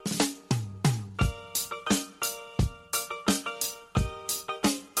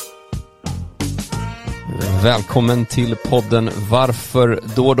Välkommen till podden Varför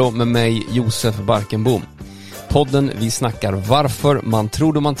då med mig Josef Barkenbom. Podden vi snackar varför man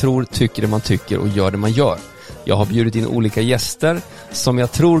tror det man tror, tycker det man tycker och gör det man gör. Jag har bjudit in olika gäster som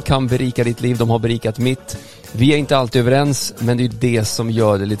jag tror kan berika ditt liv. De har berikat mitt. Vi är inte alltid överens, men det är det som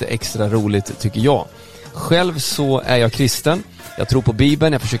gör det lite extra roligt tycker jag. Själv så är jag kristen. Jag tror på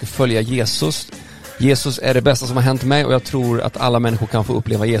Bibeln, jag försöker följa Jesus. Jesus är det bästa som har hänt mig och jag tror att alla människor kan få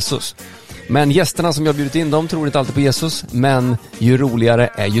uppleva Jesus. Men gästerna som jag bjudit in, de tror inte alltid på Jesus, men ju roligare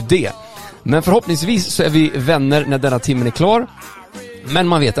är ju det. Men förhoppningsvis så är vi vänner när denna timmen är klar. Men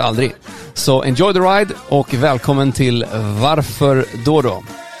man vet aldrig. Så enjoy the ride och välkommen till Varför då.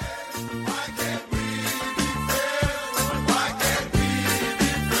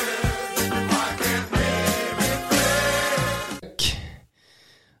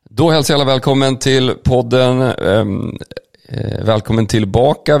 Då hälsar jag alla välkommen till podden. Välkommen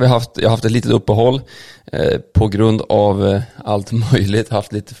tillbaka. Jag har haft ett litet uppehåll på grund av allt möjligt.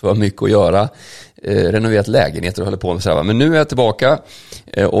 Haft lite för mycket att göra. Renoverat lägenheter och håller på med sådär. Men nu är jag tillbaka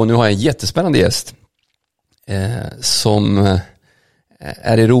och nu har jag en jättespännande gäst som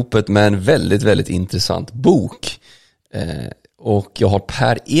är i ropet med en väldigt, väldigt intressant bok. Och jag har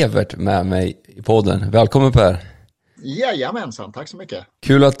Per Ewert med mig i podden. Välkommen Per. Jajamensan, tack så mycket.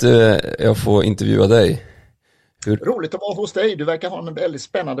 Kul att jag får intervjua dig. Roligt att vara hos dig. Du verkar ha en väldigt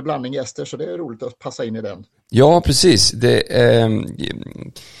spännande blandning gäster, så det är roligt att passa in i den. Ja, precis.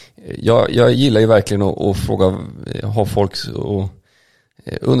 Jag gillar ju verkligen att fråga, ha folk och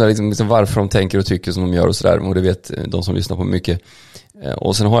undra liksom varför de tänker och tycker som de gör och sådär. Och det vet de som lyssnar på mycket.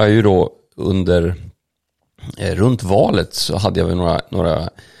 Och sen har jag ju då runt valet så hade jag väl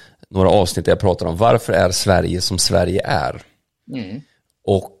några avsnitt där jag pratade om varför är Sverige som Sverige är. Mm.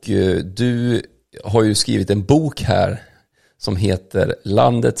 Och du har ju skrivit en bok här som heter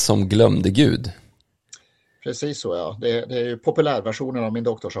Landet som glömde Gud. Precis så, ja. Det är ju populärversionen av min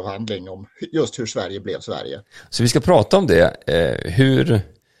doktorsavhandling om just hur Sverige blev Sverige. Så vi ska prata om det. Hur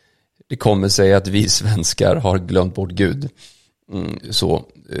det kommer sig att vi svenskar har glömt bort Gud.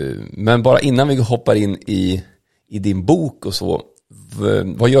 Men bara innan vi hoppar in i din bok och så.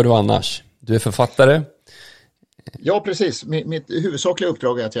 Vad gör du annars? Du är författare. Ja, precis. Mitt huvudsakliga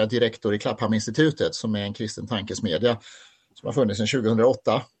uppdrag är att jag är direktor i Klapphamninstitutet som är en kristen tankesmedja som har funnits sedan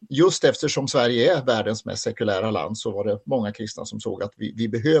 2008. Just eftersom Sverige är världens mest sekulära land så var det många kristna som såg att vi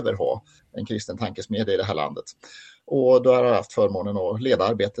behöver ha en kristen tankesmedja i det här landet. Och då har jag haft förmånen att leda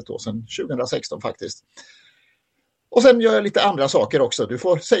arbetet då sedan 2016 faktiskt. Och sen gör jag lite andra saker också. Du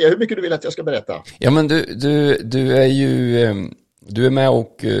får säga hur mycket du vill att jag ska berätta. Ja, men du är ju... Du är med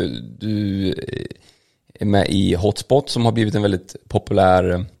och du är med i Hotspot som har blivit en väldigt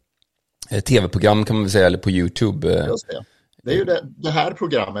populär tv-program kan man väl säga, eller på YouTube. Just det. Det är ju det här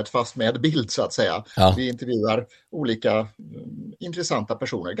programmet fast med bild så att säga. Ja. Vi intervjuar olika intressanta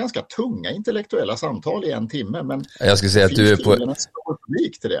personer. Ganska tunga intellektuella samtal i en timme. Men jag skulle säga att du är på en stor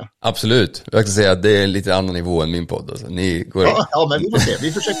publik till det. Absolut. Jag skulle säga att det är en lite annan nivå än min podd. Alltså. Ja, men vi får se.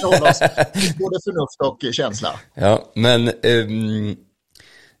 Vi försöker hålla oss både förnuft och känsla. Ja, men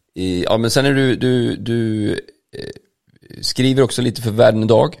men sen är du skriver också lite för Världen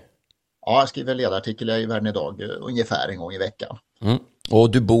idag. Ja, jag skriver ledarartiklar i Världen idag ungefär en gång i veckan. Mm.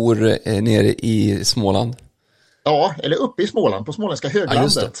 Och du bor nere i Småland? Ja, eller uppe i Småland, på småländska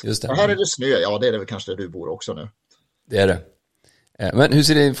höglandet. Ja, just det. Och här är det snö, ja det är det väl kanske där du bor också nu. Det är det. Men hur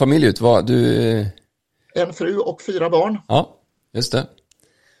ser din familj ut? En fru och 4 barn. Ja, just det.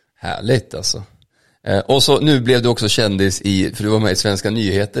 Härligt alltså. Och så nu blev du också kändis för du var med i Svenska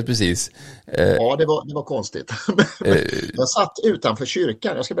nyheter precis. Ja, det var konstigt. Jag satt utanför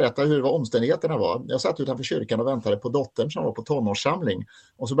kyrkan, jag ska berätta hur omständigheterna var. Jag satt utanför kyrkan och väntade på dottern som var på tonårssamling.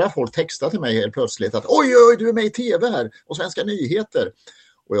 Och så började folk texta till mig helt plötsligt att oj, du är med i tv här och Svenska nyheter.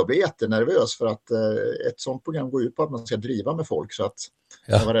 Och jag blev jättenervös för att ett sånt program går ut på att man ska driva med folk så att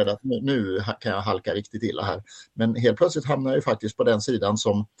jag var rädd att nu kan jag halka riktigt illa här. Men helt plötsligt hamnade jag faktiskt på den sidan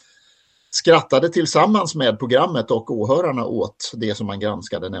som skrattade tillsammans med programmet och åhörarna åt det som man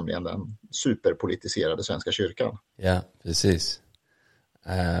granskade, nämligen den superpolitiserade Svenska kyrkan. Ja, precis.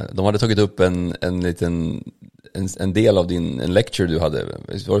 De hade tagit upp en del av en lecture du hade,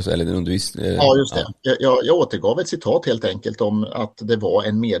 eller en undervisning. Ja, just det. Ja. Jag återgav ett citat helt enkelt om att det var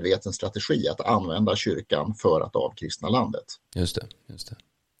en medveten strategi att använda kyrkan för att avkristna landet. Just det.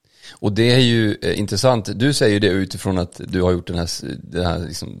 Och det är ju intressant. Du säger det utifrån att du har gjort den här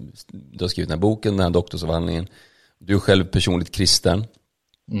liksom, du har skrivit den här boken, den här doktorsavhandlingen. Du är själv personligt kristen.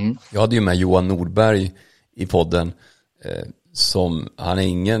 Mm. Jag hade ju med Johan Nordberg i podden som han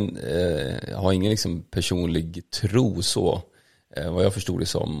är har ingen liksom personlig tro så. vad jag förstod det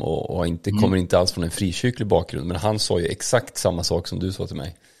som, och inte, kommer inte alls från en frikyrklig bakgrund, men han sa ju exakt samma sak som du sa till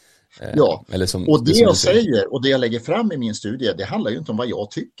mig. Ja, eller och det jag säger och det jag lägger fram i min studie, det handlar ju inte om vad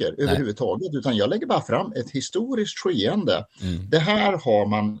jag tycker överhuvudtaget, utan jag lägger bara fram ett historiskt skeende. Det här har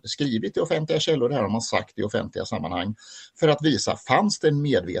man skrivit i offentliga källor, det här har man sagt i offentliga sammanhang för att visa, fanns det en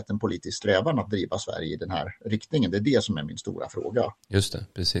medveten politisk strävan att driva Sverige i den här riktningen? Det är det som är min stora fråga. Just det,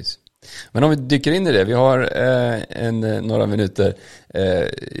 precis. Men om vi dyker in i det, vi har några minuter,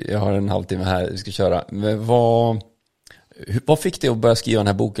 jag har en halvtimme här, vi ska köra. Men vad fick dig att börja skriva den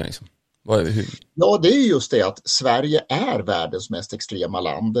här boken liksom? Ja, det är just det att Sverige är världens mest extrema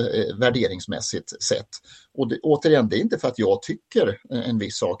land värderingsmässigt sett. Och återigen, det är inte för att jag tycker en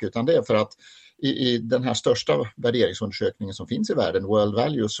viss sak, utan det är för att i den här största värderingsundersökningen som finns i världen, World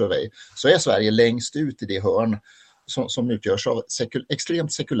Value Survey, så är Sverige längst ut i det hörn som utgörs av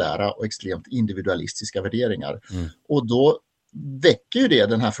extremt sekulära och extremt individualistiska värderingar. Och då väcker ju det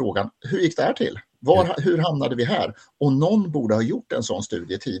den här frågan, hur gick det här till? Hur hamnade vi här? Och någon borde ha gjort en sån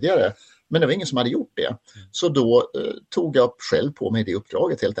studie tidigare, men det var ingen som hade gjort det. Så då tog jag själv på mig det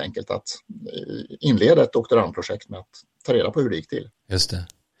uppdraget helt enkelt att inleda ett doktorandprojekt med att ta reda på hur det gick till. Just det.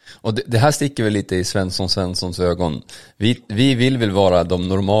 Och det här sticker väl lite i Svenssons ögon. Vi vill väl vara de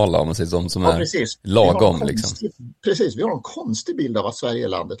normala, om man säger, de som är lagom. Precis, vi har en konstig bild av att Sverige är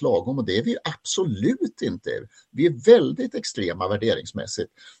landet lagom, och det är vi absolut inte. Vi är väldigt extrema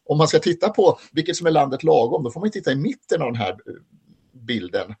värderingsmässigt. Om man ska titta på vilket som är landet lagom, då får man titta i mitten av den här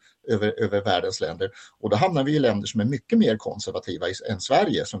bilden över världens länder. Och då hamnar vi i länder som är mycket mer konservativa än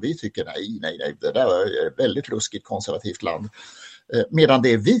Sverige, som vi tycker, nej, det där är ett väldigt ruskigt konservativt land. Medan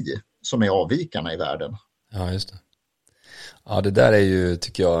det är vi som är avvikarna i världen. Ja, just det. Ja, det där är ju,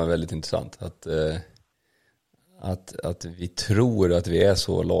 tycker jag, väldigt intressant. Att vi tror att vi är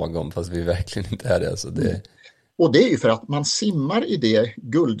så lagom, fast vi verkligen inte är det. Alltså det... Och det är ju för att man simmar i det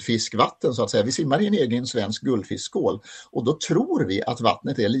guldfiskvatten, så att säga. Vi simmar i en egen svensk guldfiskskål. Och då tror vi att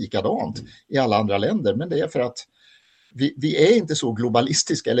vattnet är likadant i alla andra länder. Men det är för att vi är inte så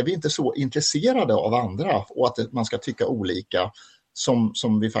globalistiska, eller vi är inte så intresserade av andra och att man ska tycka olika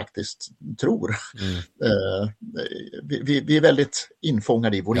som vi faktiskt tror. Vi är väldigt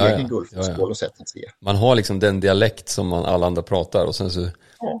infångade i vår egen guldfiskskål och sätt att se. Man har liksom den dialekt som alla andra pratar, och sen så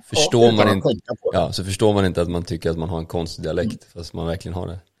förstår man inte att man tycker att man har en konstig dialekt, fast man verkligen har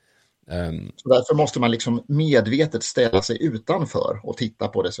det. Så därför måste man liksom medvetet ställa sig utanför och titta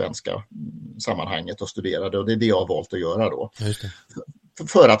på det svenska sammanhanget och studera det, och det är det jag har valt att göra då. Just det.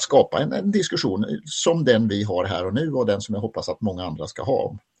 För att skapa en diskussion som den vi har här och nu, och den som jag hoppas att många andra ska ha,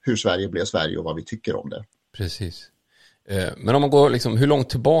 om hur Sverige blev Sverige och vad vi tycker om det. Precis. Men om man går liksom, hur långt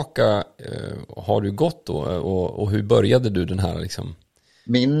tillbaka har du gått då, och hur började du den här liksom?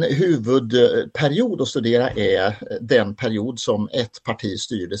 Min huvudperiod att studera är den period som ett parti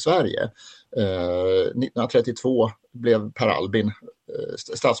styrde Sverige. 1932 blev Per Albin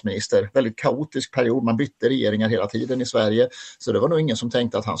statsminister. Väldigt kaotisk period. Man bytte regeringar hela tiden i Sverige. Så det var nog ingen som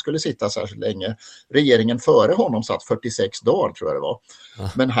tänkte att han skulle sitta särskilt länge. Regeringen före honom satt 46 dagar, tror jag det var.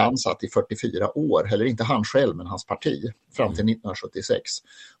 Men han satt i 44 år. Eller inte han själv, men hans parti. Fram till 1976.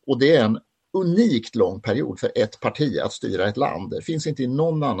 Och det är en unikt lång period för ett parti att styra ett land. Det finns inte i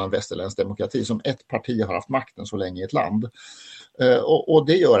någon annan västerländsk demokrati som ett parti har haft makten så länge i ett land. Och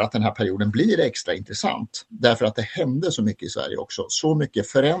det gör att den här perioden blir extra intressant. Därför att det hände så mycket i Sverige också. Så mycket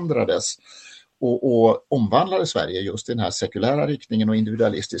förändrades och omvandlade Sverige just i den här sekulära riktningen och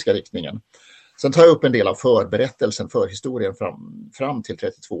individualistiska riktningen. Sen tar jag upp en del av förberättelsen för historien fram till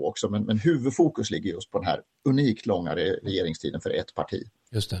 32 också. Men huvudfokus ligger just på den här unikt långa regeringstiden för ett parti.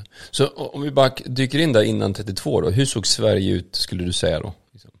 Just det. Så om vi bara dyker in där innan 32 då. Hur såg Sverige ut, skulle du säga då?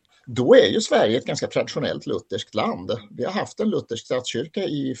 Då är ju Sverige ett ganska traditionellt lutherskt land. Vi har haft en luthersk statskyrka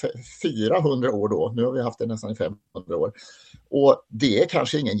i 400 år då. Nu har vi haft den nästan i 500 år. Och det är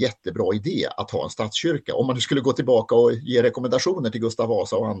kanske ingen jättebra idé att ha en statskyrka. Om man nu skulle gå tillbaka och ge rekommendationer till Gustav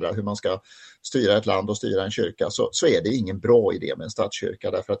Vasa och andra hur man ska styra ett land och styra en kyrka, så är det ingen bra idé med en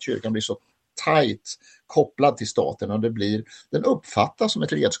statskyrka. Därför att kyrkan blir så tajt kopplad till staten, och den uppfattas som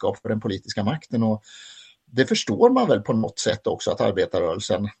ett redskap för den politiska makten. Och det förstår man väl på något sätt också att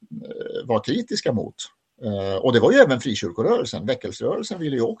arbetarrörelsen var kritiska mot. Och det var ju även frikyrkorörelsen. Väckelserörelsen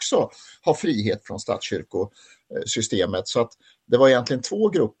ville ju också ha frihet från statskyrkosystemet. Så att det var egentligen två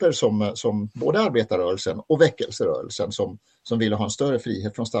grupper som både arbetarrörelsen och väckelserörelsen som ville ha en större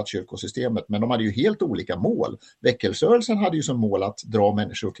frihet från statskyrkosystemet. Men de hade ju helt olika mål. Väckelserörelsen hade ju som mål att dra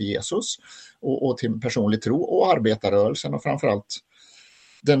människor till Jesus och till personlig tro, och arbetarrörelsen och framförallt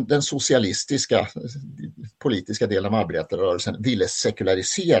den socialistiska politiska delen av arbetarrörelsen ville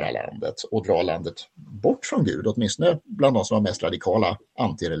sekularisera landet och dra landet bort från Gud, åtminstone bland de som var mest radikala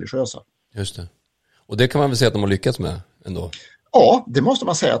antireligiösa. Just det. Och det kan man väl säga att de har lyckats med ändå? Ja, det måste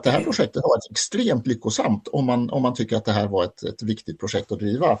man säga att det här projektet har varit extremt lyckosamt om man tycker att det här var ett viktigt projekt att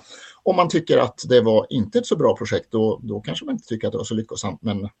driva. Om man tycker att det var inte ett så bra projekt, då kanske man inte tycker att det var så lyckosamt,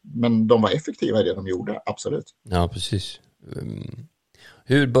 men de var effektiva i det de gjorde, absolut. Ja, precis.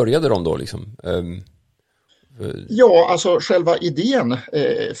 Hur började de då liksom? Ja, alltså själva idén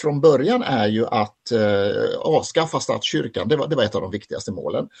från början är ju att avskaffa statskyrkan. Det var ett av de viktigaste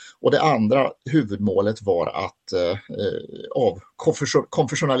målen. Och det andra huvudmålet var att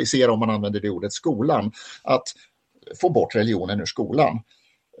konfessionalisera, om man använder det ordet, skolan. Att få bort religionen ur skolan.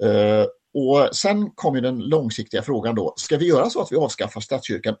 Och sen kom ju den långsiktiga frågan då, ska vi göra så att vi avskaffar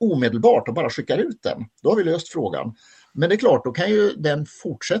statskyrkan omedelbart och bara skickar ut den? Då har vi löst frågan. Men det är klart, då kan ju den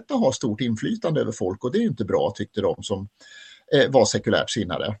fortsätta ha stort inflytande över folk, och det är ju inte bra, tyckte de som var sekulärt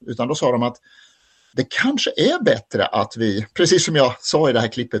sinnade. Utan då sa de att det kanske är bättre att vi, precis som jag sa i det här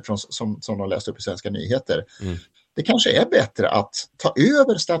klippet som de läste upp i Svenska nyheter, det kanske är bättre att ta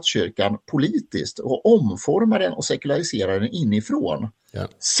över statskyrkan politiskt och omforma den och sekularisera den inifrån. Ja.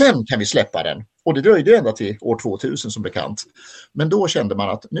 Sen kan vi släppa den. Och det dröjde ända till år 2000 som bekant. Men då kände man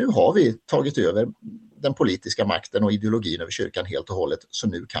att nu har vi tagit över den politiska makten och ideologin över kyrkan helt och hållet, så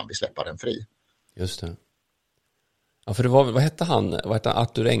nu kan vi släppa den fri. Just det. Ja, för det var, vad hette han?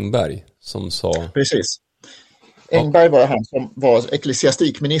 Arthur Engberg som sa... Precis. Engberg var han som var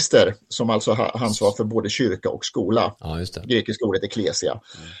ecklesiastikminister, som alltså ansvar för både kyrka och skola. Ja, just det. Grekiska ordet ekklesia.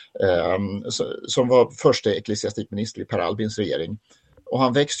 Som var första ecklesiastikminister i Per Albins regering. Och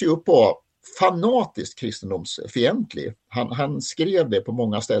han växte ju upp på fanatiskt kristendomsfientlig. Han skrev det på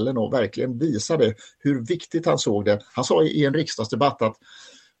många ställen och verkligen visade hur viktigt han såg det. Han sa i en riksdagsdebatt att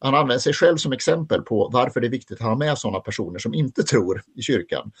han använder sig själv som exempel på varför det är viktigt att ha med sådana personer som inte tror i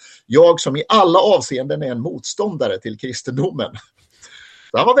kyrkan. Jag som i alla avseenden är en motståndare till kristendomen.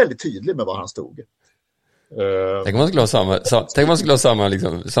 Så han var väldigt tydlig med var han stod. Tänk om man skulle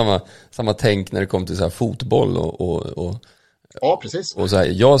ha samma tänk när det kom till så här fotboll och ja, precis. Och så här,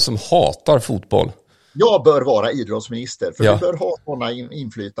 jag som hatar fotboll. Jag bör vara idrottsminister, för vi bör ha sådana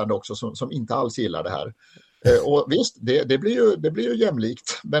inflytande också som inte alls gillar det här. Och visst, det blir ju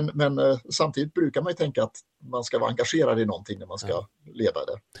jämlikt, men samtidigt brukar man ju tänka att man ska vara engagerad i någonting när man ska leda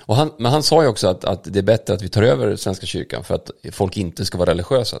det. Och han sa ju också att det är bättre att vi tar över Svenska kyrkan för att folk inte ska vara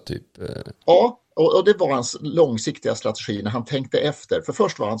religiösa typ. Ja, och det var hans långsiktiga strategi när han tänkte efter. För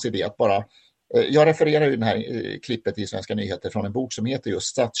först var hans idé att bara... Jag refererar ju den här klippet i Svenska nyheter från en bok som heter just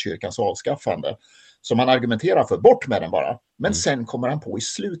Statskyrkans avskaffande, som han argumenterar för, bort med den bara. Men sen kommer han på i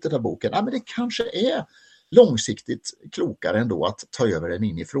slutet av boken, men det kanske är långsiktigt klokare ändå att ta över den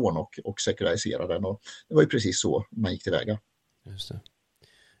inifrån och sekularisera den. Och det var ju precis så man gick tillväga. Just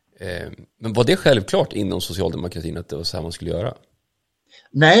det. Men var det självklart inom socialdemokratin att det var så här man skulle göra?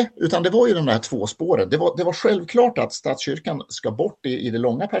 Nej, utan det var ju de här två spåren. Det var självklart att statskyrkan ska bort i det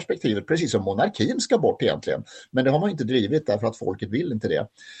långa perspektivet, precis som monarkin ska bort egentligen. Men det har man inte drivit därför att folket vill inte det.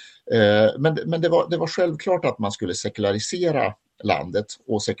 Men det var självklart att man skulle sekularisera landet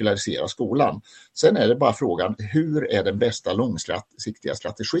och sekularisera skolan. Sen är det bara frågan, hur är den bästa långsiktiga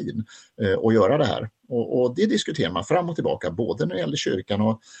strategin att göra det här? Och det diskuterar man fram och tillbaka, både när det gäller kyrkan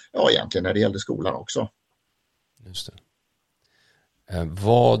och egentligen när det gäller skolan också. Just det.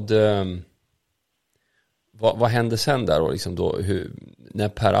 Vad hände sen där och liksom då, när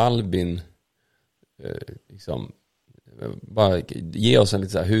Per Albin liksom, bara ge oss en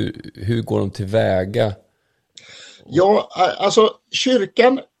lite så här, hur går de tillväga? Ja, alltså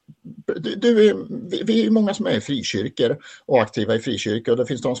kyrkan, vi är många som är i frikyrkor och aktiva i frikyrkor, och det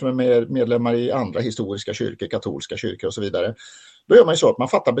finns de som är medlemmar i andra historiska kyrkor, katolska kyrkor och så vidare. Då gör man ju så att man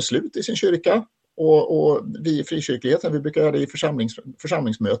fattar beslut i sin kyrka. Och vi i frikyrkligheten, vi brukar göra det i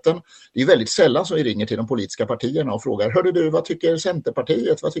församlingsmöten. Det är väldigt sällan så vi ringer till de politiska partierna och frågar, hörde du, vad tycker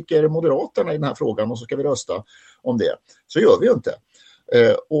Centerpartiet, vad tycker Moderaterna i den här frågan, och så ska vi rösta om det. Så gör vi ju inte.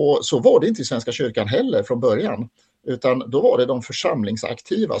 Och så var det inte i Svenska kyrkan heller från början, utan då var det de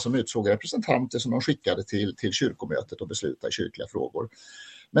församlingsaktiva som utsåg representanter som de skickade till kyrkomötet och beslutade i kyrkliga frågor.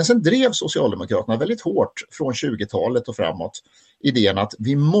 Men sen drev Socialdemokraterna väldigt hårt från 20-talet och framåt idén att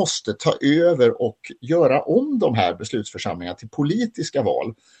vi måste ta över och göra om de här beslutsförsamlingarna till politiska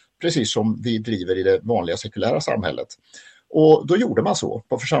val, precis som vi driver i det vanliga sekulära samhället. Och då gjorde man så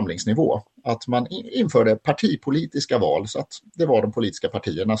på församlingsnivå att man införde partipolitiska val, så att det var de politiska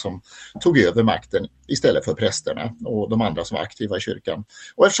partierna som tog över makten istället för prästerna och de andra som var aktiva i kyrkan.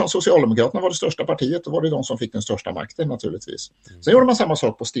 Och eftersom Socialdemokraterna var det största partiet, då var det de som fick den största makten naturligtvis. Sen gjorde man samma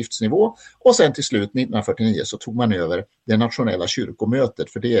sak på stiftsnivå och sen till slut 1949 så tog man över det nationella kyrkomötet,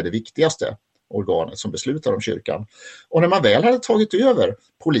 för det är det viktigaste organet som beslutar om kyrkan. Och när man väl hade tagit över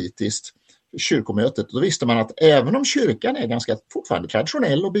politiskt kyrkomötet, då visste man att även om kyrkan är ganska fortfarande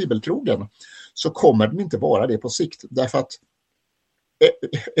traditionell och bibeltrogen, så kommer den inte vara det på sikt. Därför att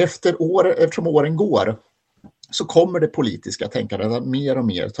eftersom åren går så kommer det politiska tänkandet att mer och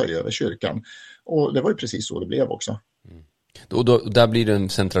mer ta över kyrkan. Och det var ju precis så det blev också. Där blir det en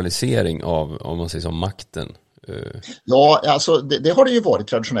centralisering av, om man säger som, makten. Ja, alltså det har det ju varit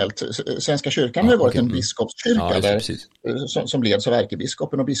traditionellt. Svenska kyrkan har ju varit en biskopskyrka som leds av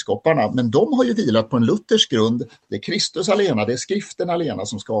ärkebiskopen och biskoparna. Men de har ju vilat på en luthersk grund. Det är Kristus alena, det är skriften alena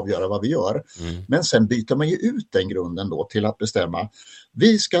som ska avgöra vad vi gör. Men sen byter man ju ut den grunden då till att bestämma.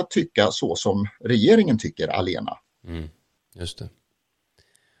 Vi ska tycka så som regeringen tycker alena. Just det.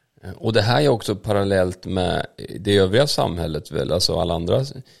 Och det här är också parallellt med det övriga samhället väl? Alltså alla andra,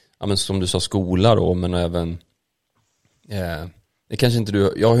 ja, men som du sa, skola då, men även det kanske inte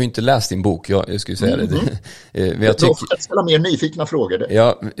du, jag har ju inte läst din bok, jag skulle säga det. Men jag tycker jag ställa mer nyfikna frågor.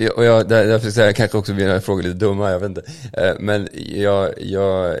 Ja, och därför säger jag kanske också mina frågor lite dumma, jag vet inte. Men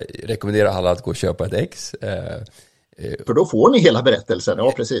jag rekommenderar alla att gå och köpa ett ex. För då får ni hela berättelsen,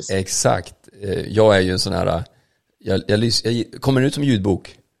 ja precis. Exakt. Jag är ju en sån här, jag kommer den ut som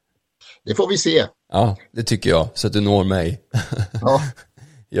ljudbok? Det får vi se. Ja, det tycker jag, så att du når mig. Ja.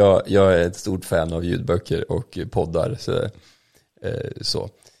 Jag är ett stort fan av ljudböcker och poddar. Så.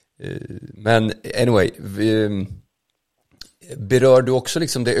 Men anyway, berör du också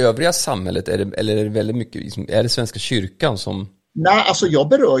liksom det övriga samhället? Eller är det väldigt mycket, liksom, är det Svenska kyrkan som... Nej, alltså jag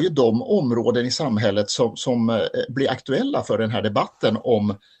berör ju de områden i samhället som blir aktuella för den här debatten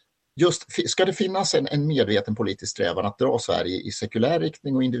om just, ska det finnas en medveten politisk strävan att dra Sverige i sekulär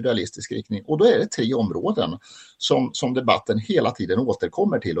riktning och individualistisk riktning? Och då är det 3 områden som debatten hela tiden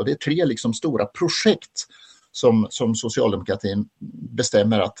återkommer till. Och det är 3 liksom stora projekt som socialdemokratin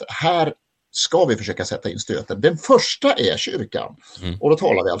bestämmer att här ska vi försöka sätta in stöten. Den första är kyrkan. Och då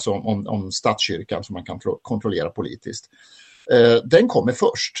talar vi alltså om statskyrkan som man kan kontrollera politiskt. Den kommer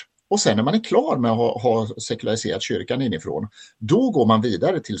först. Och sen när man är klar med att ha sekulariserat kyrkan inifrån, då går man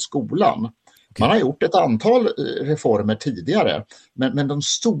vidare till skolan. Man har gjort ett antal reformer tidigare, men de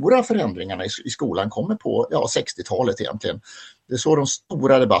stora förändringarna i skolan kommer på 60-talet egentligen. Det är så de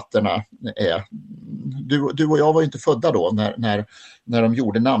stora debatterna är. Du och jag var ju inte födda då när de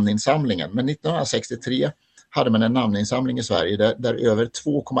gjorde namninsamlingen, men 1963 hade man en namninsamling i Sverige där över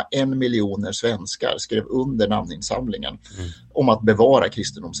 2,1 miljoner svenskar skrev under namninsamlingen om att bevara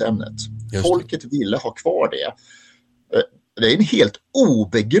kristendomsämnet. Folket ville ha kvar det. Det är en helt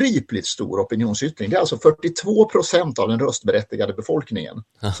obegripligt stor opinionsyttring. Det är alltså 42% av den röstberättigade befolkningen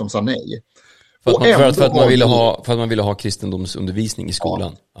som sa nej. För att man ville ha kristendomsundervisning i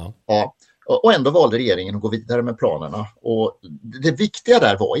skolan. Ja. Och ändå valde regeringen att gå vidare med planerna. Och det viktiga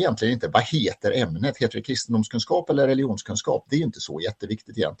där var egentligen inte vad heter ämnet. Heter det kristendomskunskap eller religionskunskap? Det är ju inte så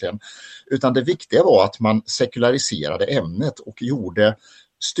jätteviktigt egentligen. Utan det viktiga var att man sekulariserade ämnet och gjorde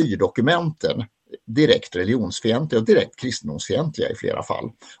styrdokumenten direkt religionsfientliga och direkt kristendomsfientliga i flera fall.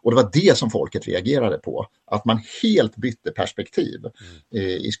 Och det var det som folket reagerade på. Att man helt bytte perspektiv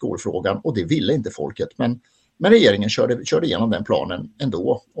i skolfrågan, och det ville inte folket. Men regeringen körde igenom den planen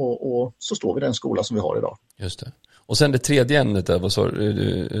ändå, och så står vi den skola som vi har idag. Just det. Och sen det tredje ämnet där, vad sa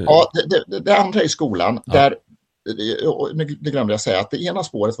du? Ja, det andra i skolan, där, det glömde jag säga, att det ena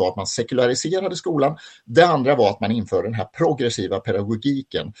spåret var att man sekulariserade skolan. Det andra var att man införde den här progressiva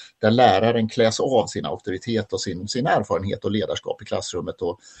pedagogiken där läraren kläs av sin auktoritet och sin erfarenhet och ledarskap i klassrummet,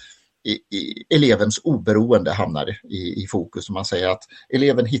 och elevens oberoende hamnar i fokus. Och man säger att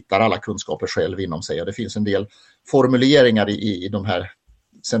eleven hittar alla kunskaper själv inom sig, och det finns en del formuleringar i de här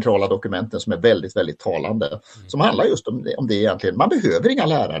centrala dokumenten som är väldigt, väldigt talande, som handlar just om det egentligen. Man behöver inga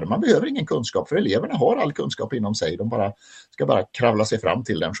lärare, man behöver ingen kunskap, för eleverna har all kunskap inom sig, de ska bara kravla sig fram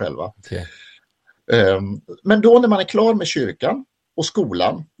till den själva. Okay. Men då när man är klar med kyrkan och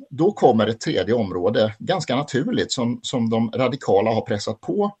skolan, då kommer ett tredje område ganska naturligt som de radikala har pressat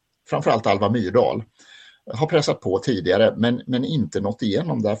på, framförallt Alva Myrdal har pressat på tidigare, men inte nått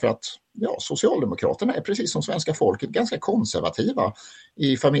igenom, därför att Socialdemokraterna är precis som svenska folket ganska konservativa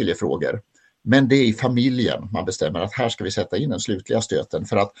i familjefrågor. Men det är i familjen man bestämmer att här ska vi sätta in den slutliga stöten,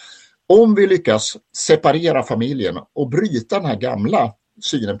 för att om vi lyckas separera familjen och bryta den här gamla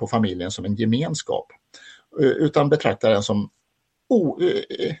synen på familjen som en gemenskap, utan betraktar den som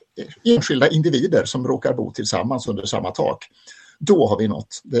enskilda individer som råkar bo tillsammans under samma tak. Då har vi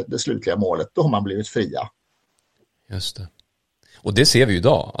nått det slutliga målet. Då har man blivit fria. Just det. Och det ser vi ju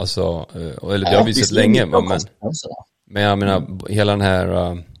idag. Alltså, eller det har vi sett länge. Men jag menar, hela den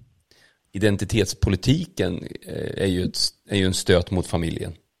här identitetspolitiken är ju en stöt mot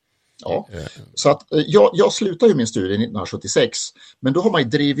familjen. Ja, så att jag slutade ju min studie 1976, men då har man ju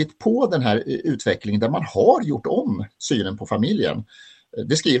drivit på den här utvecklingen där man har gjort om synen på familjen.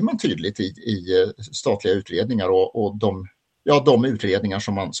 Det skriver man tydligt i statliga utredningar och de utredningar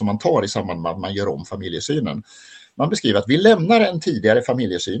som man tar i samband med att man gör om familjesynen. Man beskriver att vi lämnar en tidigare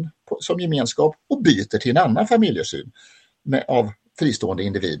familjesyn som gemenskap och byter till en annan familjesyn av fristående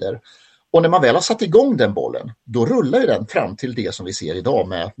individer. Och när man väl har satt igång den bollen, då rullar ju den fram till det som vi ser idag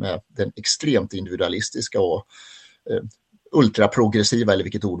med den extremt individualistiska och ultraprogressiva, eller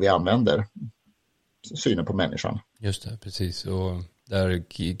vilket ord vi använder, synen på människan. Just det, precis. Och där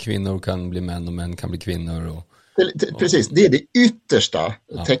kvinnor kan bli män och män kan bli kvinnor. Precis, det är det yttersta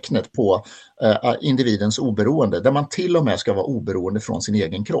tecknet på individens oberoende, där man till och med ska vara oberoende från sin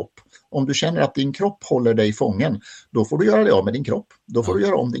egen kropp. Om du känner att din kropp håller dig fången, då får du göra det av med din kropp. Då får du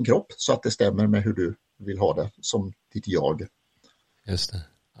göra om din kropp så att det stämmer med hur du vill ha det som ditt jag. Just det.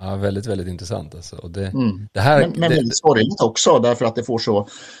 Ja, väldigt, väldigt intressant. Alltså. Och det här, men väldigt sorgligt också, därför att det får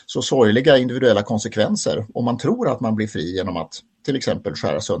så sorgliga individuella konsekvenser. Om man tror att man blir fri genom att till exempel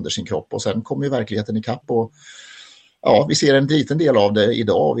skära sönder sin kropp, och sen kommer ju verkligheten ikapp, och vi ser en liten del av det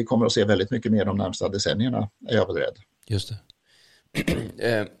idag, och vi kommer att se väldigt mycket mer de närmsta decennierna, är jag väl rädd. Just det.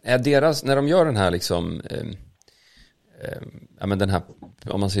 Är när de gör den här liksom men den här,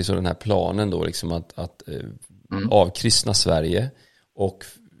 om man säger så, den här planen då liksom att avkristna Sverige och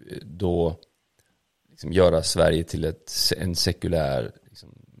då liksom göra Sverige till en sekulär liksom,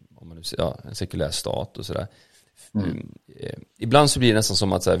 om man nu säger, en sekulär stat och sådär. Ibland så blir det nästan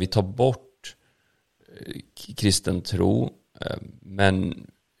som att så här, vi tar bort kristen tro, men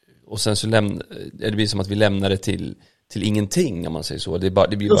och sen så det blir som att vi lämnar det till ingenting, om man säger så. Det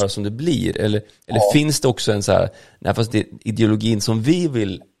blir bara som det blir. Eller finns det också en så här, nej, fast det är ideologin som vi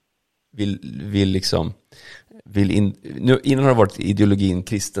vill liksom innan har det varit ideologin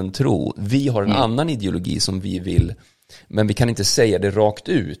kristen tro. Vi har en annan ideologi som vi vill, men vi kan inte säga det rakt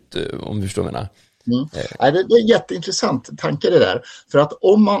ut, om du förstår vad jag menar. Det är en jätteintressant tanke det där. För att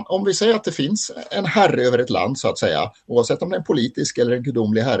om vi säger att det finns en herre över ett land, så att säga, oavsett om det är en politisk eller en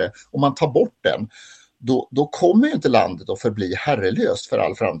gudomlig herre, om man tar bort den, då kommer ju inte landet att förbli herrelöst för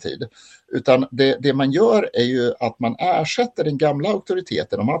all framtid. Utan det man gör är ju att man ersätter den gamla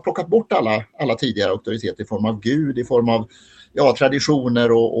auktoriteten. Om man har plockat bort alla tidigare auktoriteter i form av Gud, i form av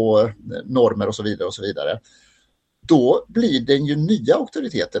traditioner och normer och så vidare och så vidare. Då blir den ju nya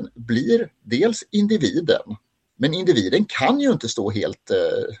auktoriteten blir dels individen. Men individen kan ju inte stå helt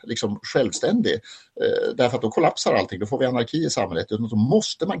liksom självständig, därför att då kollapsar allting, då får vi anarki i samhället, utan då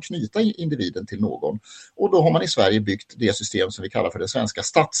måste man knyta individen till någon. Och då har man i Sverige byggt det system som vi kallar för den svenska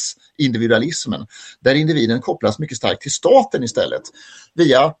statsindividualismen, där individen kopplas mycket starkt till staten istället.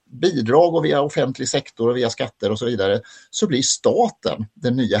 Via bidrag och via offentlig sektor och via skatter och så vidare, så blir staten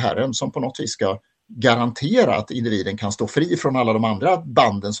den nya herren som på något vis ska garantera att individen kan stå fri från alla de andra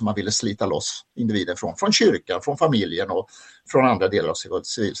banden som man ville slita loss individen från kyrkan, från familjen och från andra delar av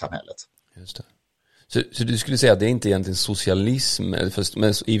civilsamhället. Just det. Så du skulle säga att det är inte egentligen socialism, men i och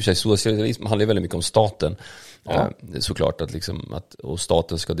för sig socialism handlar väldigt mycket om staten. Såklart att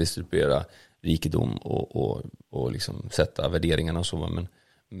staten ska distribuera rikedom och liksom sätta värderingarna och så,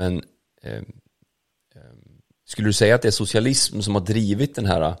 men skulle du säga att det är socialism som har drivit den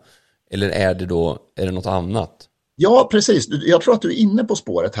här, eller är det något annat? Ja, precis. Jag tror att du är inne på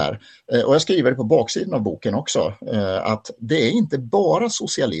spåret här. Och jag skriver det på baksidan av boken också. Att det är inte bara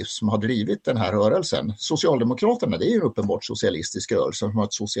socialism som har drivit den här rörelsen. Socialdemokraterna, det är ju uppenbart socialistisk rörelse som har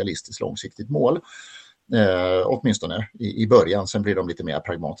ett socialistiskt långsiktigt mål. Åtminstone i början, sen blir de lite mer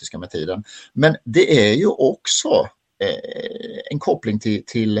pragmatiska med tiden. Men det är ju också en koppling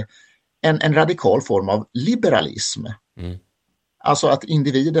till en radikal form av liberalism. Alltså att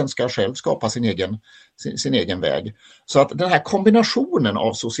individen ska själv skapa sin egen väg. Så att den här kombinationen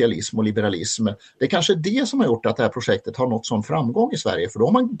av socialism och liberalism, det är kanske det som har gjort att det här projektet har nått sån framgång i Sverige. För då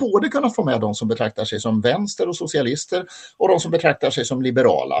har man både kunnat få med de som betraktar sig som vänster och socialister och de som betraktar sig som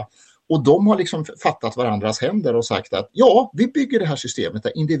liberala. Och de har liksom fattat varandras händer och sagt att vi bygger det här systemet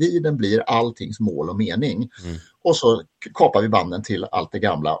där individen blir alltings mål och mening. Och så kapar vi banden till allt det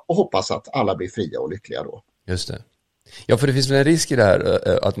gamla och hoppas att alla blir fria och lyckliga då. Just det. Ja, för det finns väl en risk i det här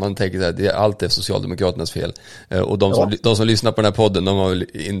att man tänker att allt är Socialdemokraternas fel. Och de som lyssnar på den här podden, de har väl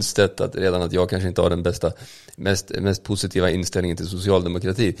insett att jag kanske inte har den bästa, mest positiva inställningen till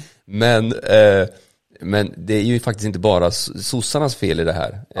socialdemokrati. Men det är ju faktiskt inte bara sossarnas fel i det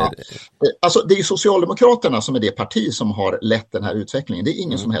här. Ja. Alltså det är Socialdemokraterna som är det parti som har lett den här utvecklingen. Det är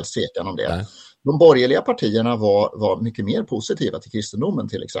ingen som helst tvekan om det. Nej. De borgerliga partierna var mycket mer positiva till kristendomen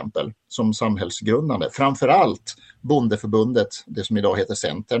till exempel, som samhällsgrundande. Framförallt Bondeförbundet, det som idag heter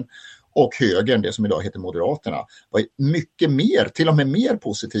Centern, och högern, det som idag heter Moderaterna, var mycket mer, till och med mer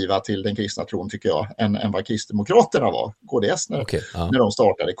positiva till den kristna tron tycker jag, än vad Kristdemokraterna var. KDS när de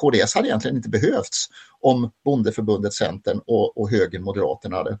startade. KDS hade egentligen inte behövts om Bondeförbundet, Centern och högern,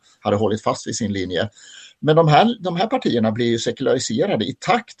 Moderaterna hade hållit fast vid sin linje. Men de här partierna blev ju sekulariserade i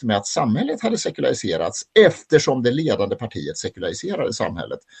takt med att samhället hade sekulariserats, eftersom det ledande partiet sekulariserade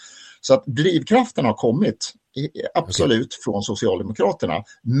samhället. Så att drivkraften har kommit absolut från Socialdemokraterna,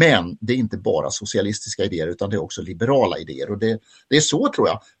 men det är inte bara socialistiska idéer utan det är också liberala idéer. Och det är så tror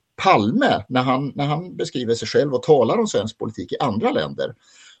jag Palme, när han beskriver sig själv och talar om svensk politik i andra länder,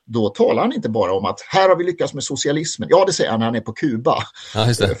 då talar han inte bara om att här har vi lyckats med socialismen. Ja, det säger han när han är på Kuba,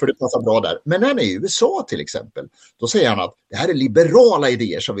 för det passar bra där. Men när han är i USA till exempel, då säger han att det här är liberala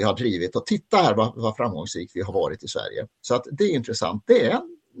idéer som vi har drivit och titta här vad framgångsrikt vi har varit i Sverige. Så att det är intressant. Det är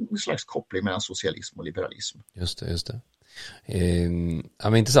en slags koppling mellan socialism och liberalism. Just det. Ja,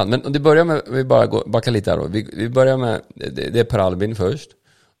 men intressant. Men det börjar med, vi bara backa lite här då. Vi börjar med, det är Per Albin först.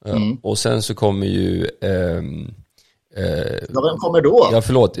 Och sen så kommer ju... vem kommer då? Ja,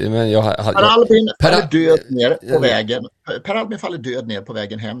 förlåt. Men Per Albin faller död ner på vägen. Per Albin faller död ner på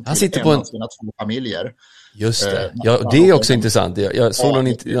vägen hem till en av sina 2 familjer. Just det. Ja, det är också intressant. Jag såg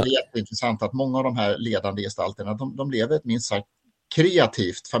det är jätteintressant att många av de här ledande gestalterna, de lever ett minst sagt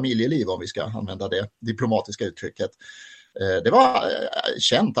kreativt familjeliv, om vi ska använda det diplomatiska uttrycket. Det var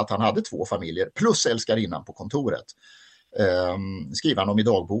känt att han hade 2 familjer plus älskarinnan på kontoret. Skriver han om i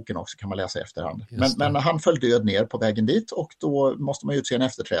dagboken också, kan man läsa i efterhand. Men han föll död ner på vägen dit och då måste man utse en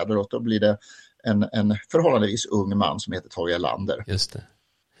efterträdare och då blir det en förhållandevis ung man som heter Tage Erlander. Just det.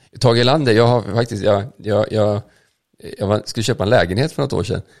 Tage Erlander, jag har faktiskt jag skulle köpa en lägenhet för något år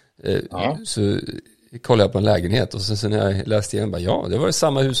sedan. Så kollade jag på en lägenhet och sen när jag läste igen det var det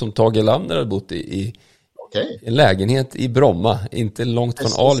samma hus som Tage Erlander hade bott i en lägenhet i Bromma, inte långt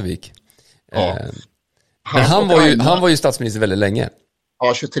från Alvik. Men han var ju statsminister väldigt länge.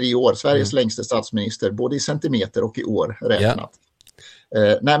 Ja, 23 år. Sveriges längsta statsminister, både i centimeter och i år räknat.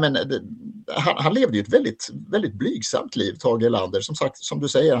 Han levde ju ett väldigt, väldigt blygsamt liv, Tage Erlander. Som sagt, som du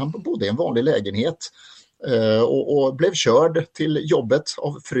säger, han bodde i en vanlig lägenhet och blev körd till jobbet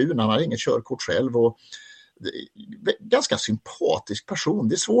av frun. Han hade inget körkort själv och ganska sympatisk person.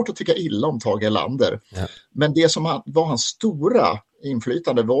 Det är svårt att tycka illa om Tage Erlander. Ja. Men det som var hans stora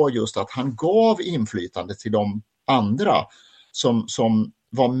inflytande var just att han gav inflytande till de andra som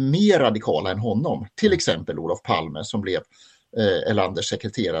var mer radikala än honom. Till exempel Olof Palme som blev Erlanders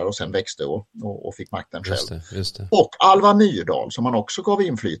sekreterare och sen växte och fick makten själv. Just det. Och Alva Myrdal som han också gav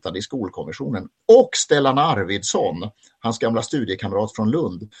inflytande i skolkommissionen. Och Stellan Arvidsson, hans gamla studiekamrat från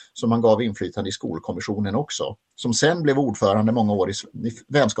Lund, som han gav inflytande i skolkommissionen också. Som sen blev ordförande många år i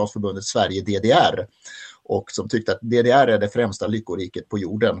vänskapsförbundet Sverige DDR. Och som tyckte att DDR är det främsta lyckoriket på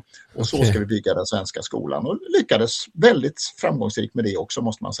jorden. Och så ska vi bygga den svenska skolan. Och lyckades väldigt framgångsrikt med det också,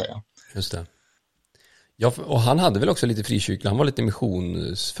 måste man säga. Just det. Ja, och han hade väl också lite frikyrklig, han var lite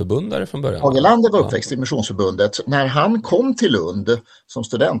missionsförbundare från början. Tage Erlander var uppväxt i Missionsförbundet. När han kom till Lund som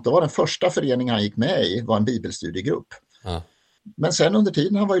student, då var den första föreningen han gick med i var en bibelstudiegrupp. Ja. Men sen under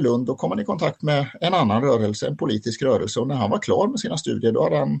tiden han var i Lund, då kom han i kontakt med en annan rörelse, en politisk rörelse. Och när han var klar med sina studier, då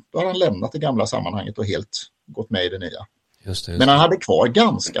hade han lämnat det gamla sammanhanget och helt gått med i det nya. Just det. Men han hade kvar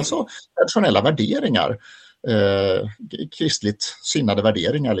ganska så traditionella värderingar, kristligt sinnade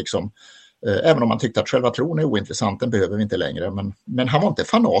värderingar liksom. Även om man tyckte att själva tron är ointressant, den behöver vi inte längre. Men han var inte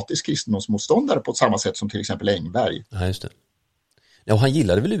fanatisk kristendomsmotståndare på samma sätt som till exempel Engberg. Ja, just det. Ja, och han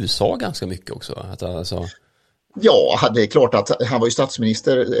gillade väl USA ganska mycket också? Ja, det är klart att han var ju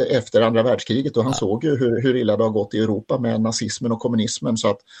statsminister efter andra världskriget och han såg ju hur illa det har gått i Europa med nazismen och kommunismen. Så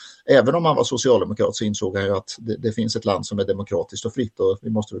att även om han var socialdemokrat så insåg han ju att det finns ett land som är demokratiskt och fritt och vi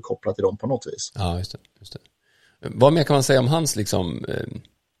måste väl koppla till dem på något vis. Ja, just det. Vad mer kan man säga om hans liksom...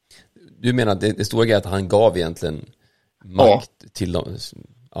 Du menar att det stora är att han gav egentligen makt till dem?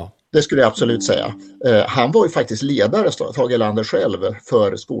 Ja. Det skulle jag absolut säga. Han var ju faktiskt ledare, Tage Erlander själv,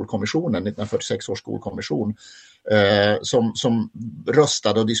 för skolkommissionen, 1946 års skolkommission. som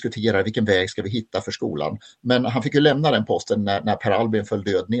röstade och diskuterade vilken väg ska vi hitta för skolan. Men han fick ju lämna den posten när Per Albin föll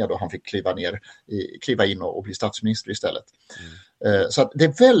död ned och han fick kliva in och bli statsminister istället. Så att det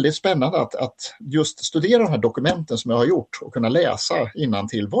är väldigt spännande att just studera de här dokumenten som jag har gjort och kunna läsa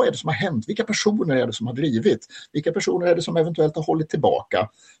innantill. Vad är det som har hänt? Vilka personer är det som har drivit? Vilka personer är det som eventuellt har hållit tillbaka?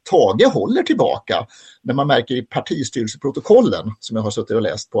 Tage håller tillbaka när man märker i partistyrelseprotokollen som jag har suttit och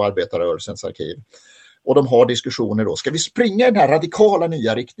läst på Arbetarrörelsens arkiv. Och de har diskussioner då. Ska vi springa i den här radikala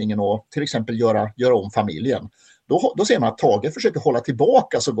nya riktningen och till exempel göra om familjen? Då ser man att Tage försöker hålla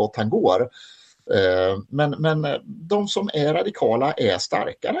tillbaka så gott han går. Men de som är radikala är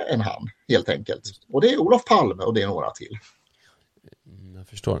starkare än han, helt enkelt. Och det är Olof Palme och det är några till. Jag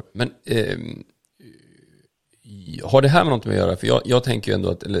förstår. Men har det här med något med att göra? För jag tänker ju ändå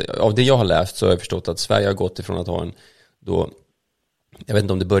att, eller, av det jag har läst så har jag förstått att Sverige har gått ifrån att ha en då, jag vet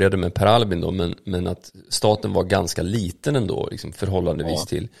inte om det började med Per Albin då, men att staten var ganska liten ändå, liksom förhållandevis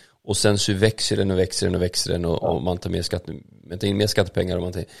till. Och sen så växer den och man tar in mer skattepengar och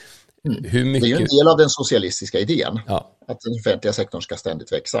man tar hur mycket... Det är ju en del av den socialistiska idén, att den offentliga sektorn ska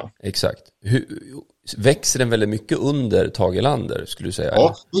ständigt växa. Exakt. Växer den väldigt mycket under Tage Erlander, skulle du säga?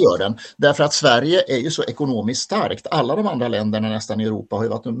 Ja, det gör den. Därför att Sverige är ju så ekonomiskt starkt. Alla de andra länderna nästan i Europa har ju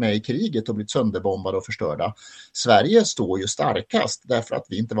varit med i kriget och blivit sönderbombade och förstörda. Sverige står ju starkast därför att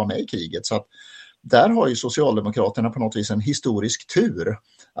vi inte var med i kriget. Så att där har ju Socialdemokraterna på något vis en historisk tur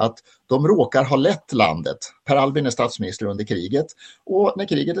att de råkar ha lett landet. Per Albin är statsminister under kriget och när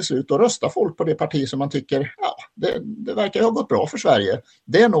kriget är slut då röstar folk på det parti som man tycker det verkar ha gått bra för Sverige.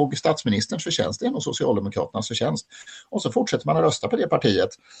 Det är nog statsministerns förtjänst, det är nog Socialdemokraternas förtjänst. Och så fortsätter man att rösta på det partiet.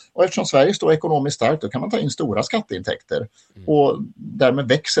 Och eftersom Sverige står ekonomiskt starkt då kan man ta in stora skatteintäkter. Och därmed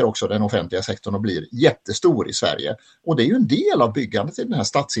växer också den offentliga sektorn och blir jättestor i Sverige. Och det är ju en del av byggandet i den här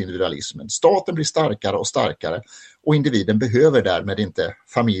statsindividualismen. Staten blir starkare och starkare och individen behöver därmed inte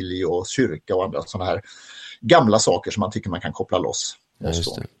familj och kyrka och andra sådana här gamla saker som man tycker man kan koppla loss.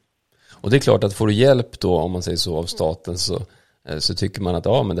 Just det. Och det är klart att får du hjälp då, om man säger så, av staten så tycker man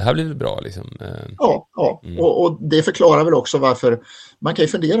att men det här blir väl bra liksom. Ja. Och det förklarar väl också varför man kan ju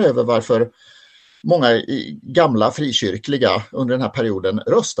fundera över varför många gamla frikyrkliga under den här perioden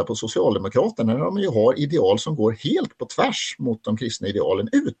röstar på Socialdemokraterna när de ju har ideal som går helt på tvärs mot de kristna idealen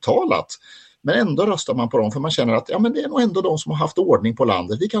uttalat. Men ändå röstar man på dem för man känner att men det är nog ändå de som har haft ordning på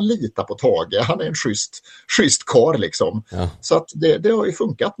landet. Vi kan lita på Tage, han är en schysst karl liksom. Ja. Så att det har ju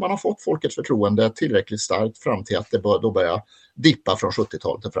funkat. Man har fått folkets förtroende tillräckligt starkt fram till att det då börjar dippa från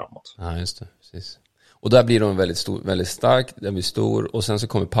 70-talet och framåt. Ja, just det. Precis. Och där blir de väldigt stark, den blir stor och sen så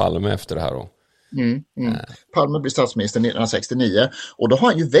kommer Palme efter det här då. Palme blir statsminister 1969 och då har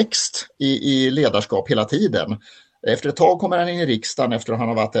han ju växt i ledarskap hela tiden. Efter ett tag kommer han in i riksdagen efter att han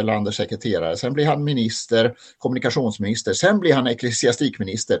har varit Landets sekreterare. Sen blir han minister, kommunikationsminister. Sen blir han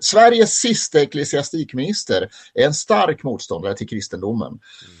ecklesiastikminister. Sveriges sista ecklesiastikminister är en stark motståndare till kristendomen.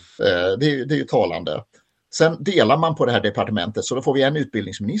 Det är ju talande. Sen delar man på det här departementet så då får vi en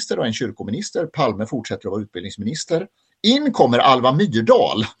utbildningsminister och en kyrkominister. Palme fortsätter att vara utbildningsminister. In kommer Alva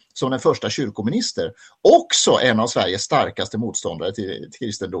Myrdal som den första kyrkominister. Också en av Sveriges starkaste motståndare till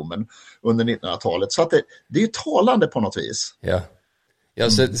kristendomen under 1900-talet. Så att det är ju talande på något vis.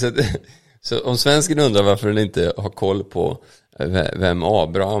 Så om svensken undrar varför den inte har koll på vem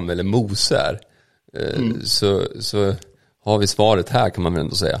Abraham eller Mose är så har vi svaret här, kan man väl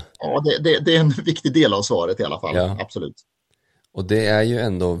ändå säga. Ja, det är en viktig del av svaret i alla fall, absolut. Och det är ju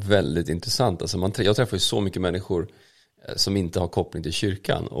ändå väldigt intressant. Alltså jag träffar ju så mycket människor som inte har koppling till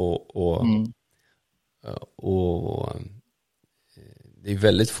kyrkan och det är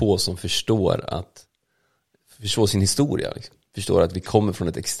väldigt få som förstår sin historia liksom. Förstår att vi kommer från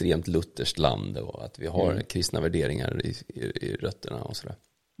ett extremt lutherskt land och att vi har kristna värderingar i rötterna och sådär.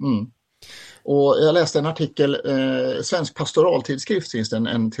 Och jag läste en artikel, Svensk pastoraltidskrift finns det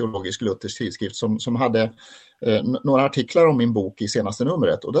en teologisk luthersk tidskrift som hade några artiklar om min bok i senaste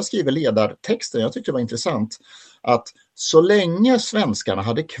numret och där skriver ledartexten, jag tyckte det var intressant, att så länge svenskarna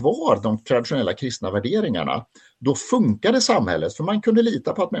hade kvar de traditionella kristna värderingarna då funkade samhället för man kunde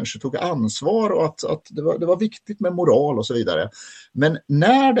lita på att människor tog ansvar och att det var viktigt med moral och så vidare. Men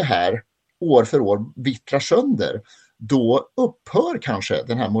när det här år för år vittrar sönder då upphör kanske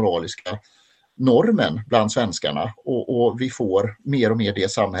den här moraliska normen bland svenskarna och vi får mer och mer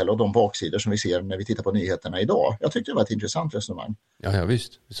det samhälle och de baksidor som vi ser när vi tittar på nyheterna idag. Jag tyckte det var ett intressant resonemang. Ja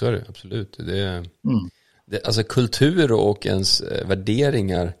visst, så är det absolut. Alltså kultur och ens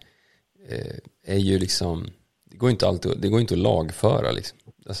värderingar är ju liksom, det går inte att lagföra liksom.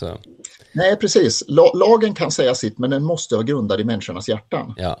 Alltså. Nej, precis. Lagen kan säga sitt men den måste vara grundad i människornas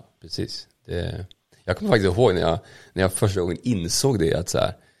hjärtan. Ja, precis. Jag kommer faktiskt ihåg när jag första gången insåg det, att så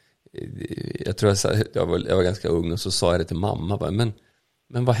här, jag tror jag var ganska ung, och så sa jag det till mamma, bara, men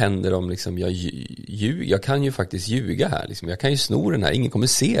vad händer om liksom jag kan ju faktiskt ljuga här liksom. Jag kan ju sno den här, ingen kommer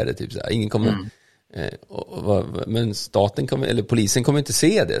se det typ så här. Ingen kommer men staten kommer, eller polisen kommer inte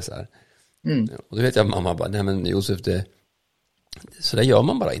se det så här. Och då vet jag mamma bara, nej men Josef, så där gör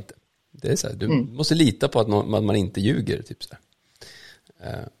man bara inte. Det är så här, du måste lita på att man inte ljuger typ så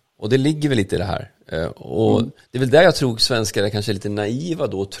här. Och det ligger väl lite i det här. Och det är väl där jag tror svenskar är kanske lite naiva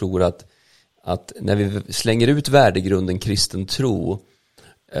då, och tror att när vi slänger ut värdegrunden kristen tro,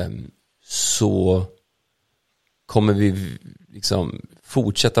 så kommer vi liksom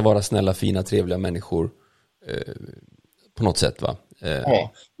fortsätta vara snälla, fina, trevliga människor på något sätt, va?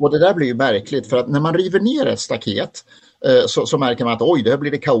 Ja, och det där blir ju märkligt, för att när man river ner ett staket så märker man att oj, det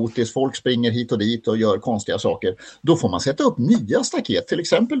blir det kaotiskt, folk springer hit och dit och gör konstiga saker. Då får man sätta upp nya staket, till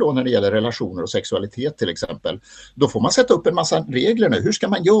exempel då när det gäller relationer och sexualitet till exempel. Då får man sätta upp en massa regler nu. Hur ska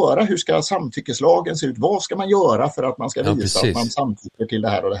man göra? Hur ska samtyckeslagen se ut? Vad ska man göra för att man ska visa att man samtycker till det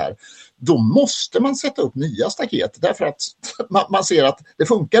här och det här? Då måste man sätta upp nya staket, därför att man ser att det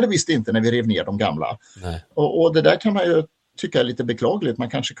funkade visst inte när vi rev ner de gamla. Och det där kan man ju tycker jag är lite beklagligt. Man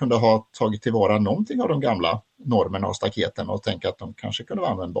kanske kunde ha tagit tillvara någonting av de gamla normerna och staketen och tänka att de kanske kunde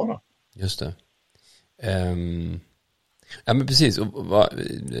vara användbara. Just det. Ja, men precis.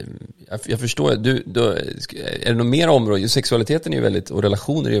 Jag förstår. Är det något mer område? Sexualiteten är ju väldigt, och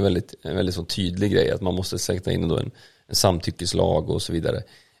relationer är ju en väldigt sån tydlig grej, att man måste sätta in då en samtyckeslag och så vidare.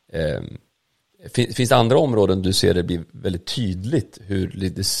 Finns det andra områden du ser det blir väldigt tydligt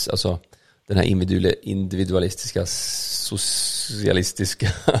hur alltså den här individualistiska, socialistiska,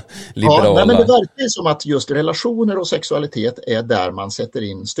 liberala... Ja, men det verkar som att just relationer och sexualitet är där man sätter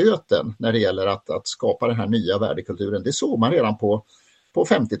in stöten när det gäller att skapa den här nya värdekulturen. Det såg man redan på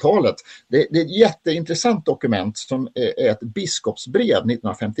 50-talet. Det är ett jätteintressant dokument som är ett biskopsbrev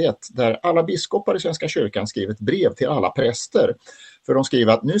 1951, där alla biskopar i Svenska kyrkan skrev ett brev till alla präster. För de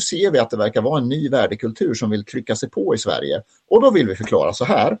skriver att nu ser vi att det verkar vara en ny värdekultur som vill trycka sig på i Sverige. Och då vill vi förklara så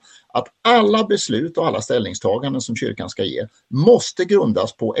här, att alla beslut och alla ställningstaganden som kyrkan ska ge måste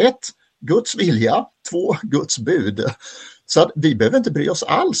grundas på 1. Guds vilja, 2. Guds bud. Så att vi behöver inte bry oss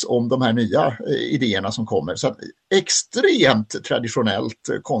alls om de här nya idéerna som kommer. Så att extremt traditionellt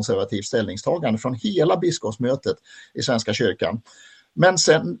konservativt ställningstagande från hela biskopsmötet i Svenska kyrkan. Men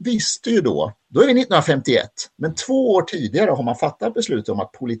sen visste ju då är vi 1951, men 2 år tidigare har man fattat beslut om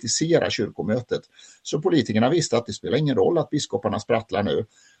att politisera kyrkomötet. Så politikerna visste att det spelar ingen roll att biskoparna sprattlar nu.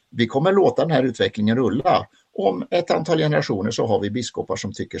 Vi kommer låta den här utvecklingen rulla. Om ett antal generationer så har vi biskopar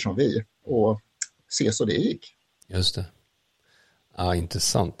som tycker som vi. Och se så det gick. Just det. Ja,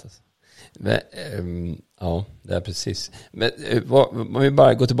 intressant. Men, ja, det är precis. Men om vi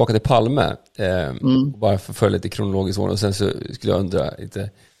bara går tillbaka till Palme, bara förfölja lite kronologiskt ordning, och sen så skulle jag undra lite,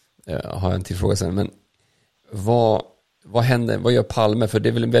 har en till fråga sen, men vad händer, vad gör Palme? För det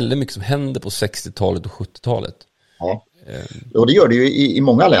är väl väldigt mycket som händer på 60-talet och 70-talet. Ja, och det gör det ju i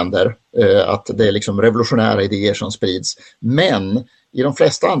många länder, att det är liksom revolutionära idéer som sprids. Men i de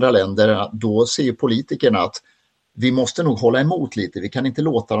flesta andra länder då ser politikerna att vi måste nog hålla emot lite. Vi kan inte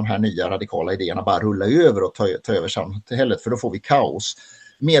låta de här nya radikala idéerna bara rulla över och ta över samhället, för då får vi kaos.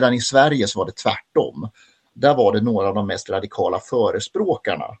 Medan i Sverige så var det tvärtom. Där var det några av de mest radikala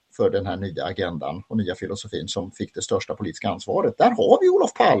förespråkarna för den här nya agendan och nya filosofin som fick det största politiska ansvaret. Där har vi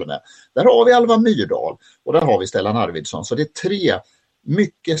Olof Palme, där har vi Alva Myrdal och där har vi Stellan Arvidsson. Så det är 3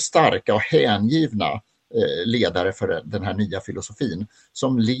 mycket starka och hängivna ledare för den här nya filosofin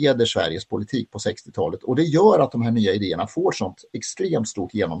som leder Sveriges politik på 60-talet, och det gör att de här nya idéerna får sånt extremt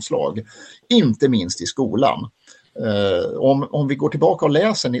stort genomslag, inte minst i skolan. Om vi går tillbaka och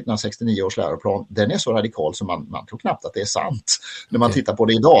läser 1969 års läroplan, den är så radikal som man tror knappt att det är sant när man tittar på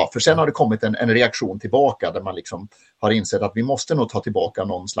det idag, för sen har det kommit en reaktion tillbaka där man liksom har insett att vi måste nog ta tillbaka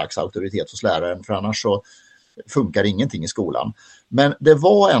någon slags auktoritet hos läraren, för annars så funkar ingenting i skolan. Men det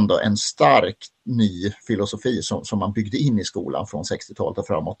var ändå en stark ny filosofi som man byggde in i skolan från 60-talet och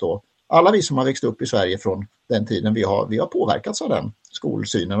framåt. Och alla vi som har växt upp i Sverige från den tiden, vi har påverkats av den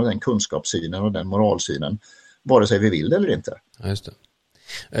skolsynen och den kunskapssynen och den moralsynen, vare sig vi vill det eller inte. Ja, just det.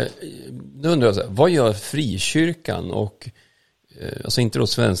 Nu undrar jag, vad gör frikyrkan och alltså inte då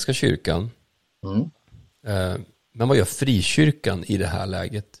Svenska kyrkan, men vad gör frikyrkan i det här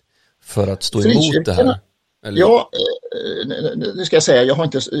läget för att stå emot det här? Eller? Ja, nu ska jag säga, jag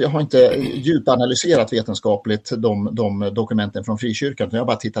har inte djupanalyserat vetenskapligt de dokumenten från frikyrkan, utan jag har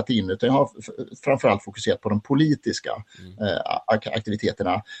bara tittat in, utan jag har framförallt fokuserat på de politiska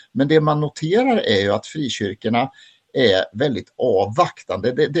aktiviteterna. Men det man noterar är ju att frikyrkorna är väldigt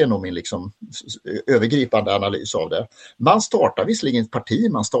avvaktande. Det är nog min liksom övergripande analys av det. Man startar visserligen ett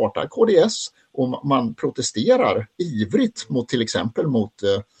parti, man startar KDS och man protesterar ivrigt mot till exempel mot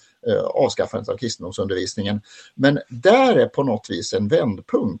avskaffandet av kristendomsundervisningen. Men där är på något vis en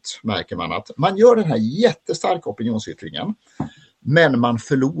vändpunkt, märker man, att man gör den här jättestarka opinionsyttringen, men man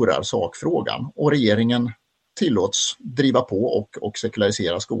förlorar sakfrågan och regeringen tillåts driva på och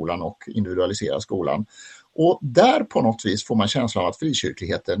sekularisera skolan och individualisera skolan. Och där på något vis får man känslan av att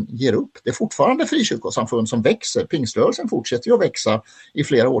frikyrkligheten ger upp. Det är fortfarande frikyrkosamfund som växer. Pingströrelsen fortsätter ju att växa i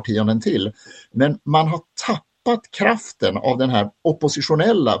flera årtionden till. Men man har tappat kraften av den här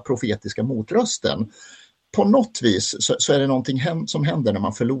oppositionella profetiska motrösten. På något vis så är det någonting som händer när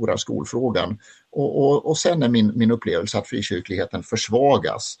man förlorar skolfrågan. Och sen är min upplevelse att frikyrkligheten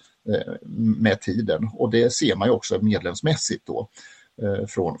försvagas med tiden. Och det ser man ju också medlemsmässigt då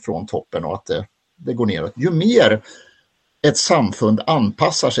från toppen, och att det går neråt. Ju mer ett samfund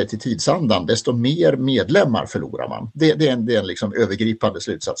anpassar sig till tidsandan, desto mer medlemmar förlorar man. Det är en liksom övergripande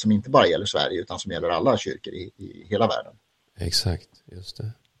slutsats som inte bara gäller Sverige utan som gäller alla kyrkor i hela världen. Exakt, just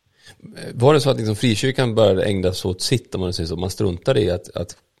det. Var det så att liksom frikyrkan började ägna sig åt sitt, om man säger så, man struntade i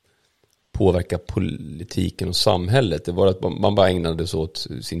att påverka politiken och samhället? Det var att man bara ägnade sig åt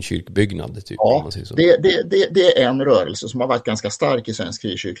sin kyrkbyggnad typ, ja, om man säger så. Det är en rörelse som har varit ganska stark i svensk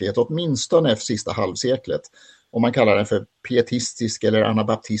frikyrklighet, åtminstone efter sista halvseklet. Om man kallar den för pietistisk eller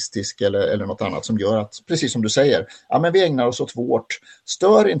anabaptistisk eller något annat, som gör att, precis som du säger, ja, men vi ägnar oss åt vårt,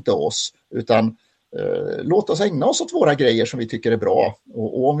 stör inte oss, utan låt oss ägna oss åt våra grejer som vi tycker är bra.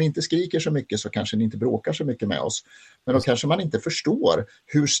 Och om vi inte skriker så mycket så kanske ni inte bråkar så mycket med oss. Men då kanske man inte förstår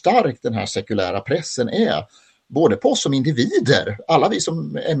hur stark den här sekulära pressen är. Både på oss som individer, alla vi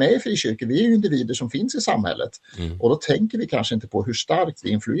som är med i frikyrkor, vi är ju individer som finns i samhället. Och då tänker vi kanske inte på hur starkt vi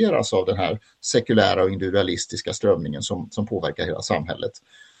influeras av den här sekulära och individualistiska strömningen som påverkar hela samhället.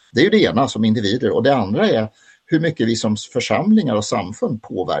 Det är ju det ena, som individer, och det andra är hur mycket vi som församlingar och samfund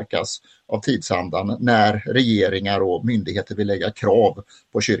påverkas av tidsandan när regeringar och myndigheter vill lägga krav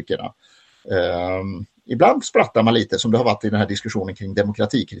på kyrkorna. Ibland sprattar man lite, som det har varit i den här diskussionen kring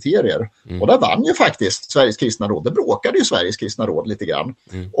demokratikriterier. Och där vann ju faktiskt Sveriges kristna råd. Det bråkade ju Sveriges kristna råd lite grann.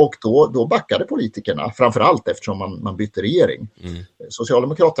 Och då backade politikerna, framförallt eftersom man bytte regering.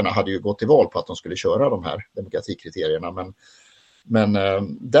 Socialdemokraterna hade ju gått till val på att de skulle köra de här demokratikriterierna, men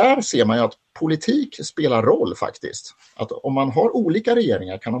där ser man ju att politik spelar roll faktiskt. Att om man har olika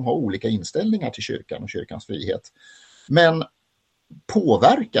regeringar kan de ha olika inställningar till kyrkan och kyrkans frihet. Men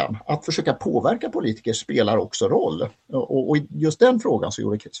påverkan, att försöka påverka politiker spelar också roll. Och i just den frågan så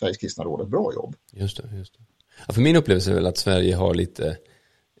gjorde Sveriges kristna råd ett bra jobb. Just det. Ja, för min upplevelse är väl att Sverige har lite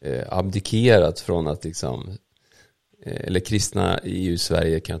abdikerat från att liksom, eller kristna i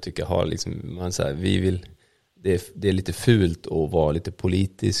Sverige kan jag tycka har liksom, man säger, vi vill, det är lite fult att vara lite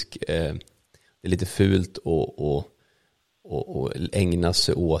politisk. Det är lite fult att ägna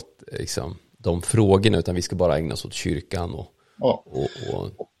sig åt liksom, de frågorna, utan vi ska bara ägna oss åt kyrkan och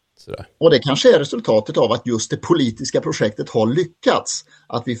sådär. Och det kanske är resultatet av att just det politiska projektet har lyckats.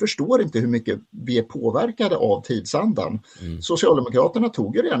 Att vi förstår inte hur mycket vi är påverkade av tidsandan. Socialdemokraterna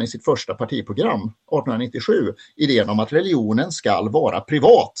tog ju redan i sitt första partiprogram 1897 idén om att religionen ska vara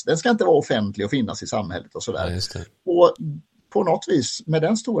privat. Den ska inte vara offentlig och finnas i samhället och sådär. Ja, och på något vis, med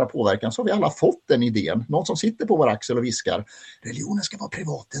den stora påverkan, så har vi alla fått den idén. Någon som sitter på vår axel och viskar, religionen ska vara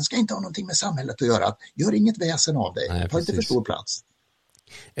privat, den ska inte ha någonting med samhället att göra. Gör inget väsen av dig, ta inte för stor plats.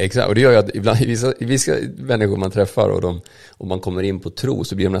 Exakt, och det gör ju att ibland i vissa människor man träffar och man kommer in på tro,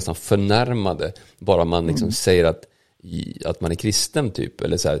 så blir de nästan förnärmade bara man liksom säger att man är kristen typ,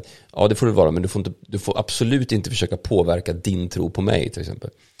 eller så här, ja det får du vara, men du får absolut inte försöka påverka din tro på mig till exempel.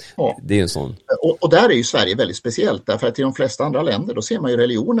 Ja. Det är en sån. Och där är ju Sverige väldigt speciellt, därför att i de flesta andra länder då ser man ju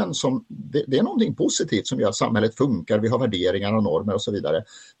religionen som det är någonting positivt som gör att samhället funkar, vi har värderingar och normer och så vidare.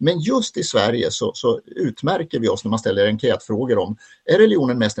 Men just i Sverige så utmärker vi oss när man ställer enkätfrågor om, är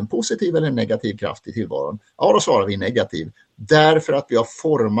religionen mest en positiv eller en negativ kraft i tillvaron? Ja, då svarar vi negativ, därför att vi har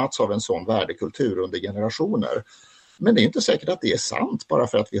formats av en sån värdekultur under generationer. Men det är inte säkert att det är sant bara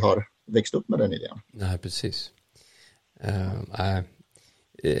för att vi har växt upp med den idén. Nej, precis.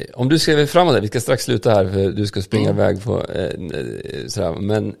 Om du skriver framåt, vi ska strax sluta här för du ska springa iväg på sådär.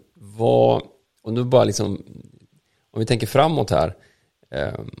 Men om du bara liksom, om vi tänker framåt här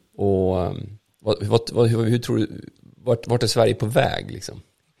hur tror du, vart är Sverige på väg liksom?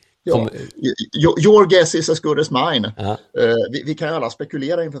 Ja, your guess is as good as mine. Vi kan ju alla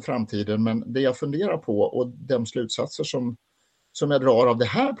spekulera inför framtiden, men det jag funderar på och de slutsatser som jag drar av det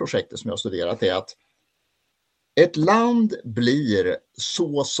här projektet som jag har studerat är att ett land blir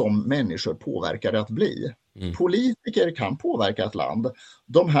så som människor påverkar det att bli. Politiker kan påverka ett land.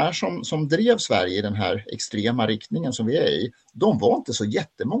 De här som drev Sverige i den här extrema riktningen som vi är i, de var inte så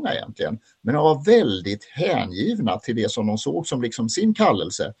jättemånga egentligen, men de var väldigt hängivna till det som de såg som liksom sin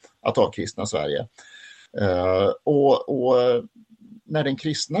kallelse att avkristna Sverige. Och när den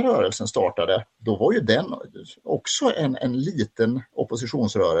kristna rörelsen startade, då var ju den också en liten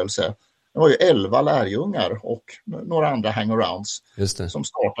oppositionsrörelse. Det var ju 11 lärjungar och några andra hangarounds som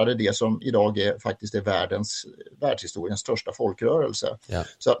startade det som idag faktiskt är världshistoriens största folkrörelse. Ja.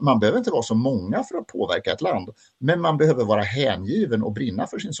 Så att man behöver inte vara så många för att påverka ett land, men man behöver vara hängiven och brinna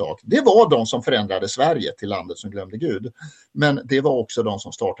för sin sak. Det var de som förändrade Sverige till landet som glömde Gud, men det var också de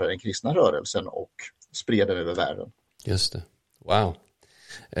som startade den kristna rörelsen och spred den över världen. Just det. Wow.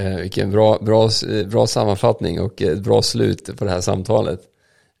 Vilken bra sammanfattning och ett bra slut på det här samtalet.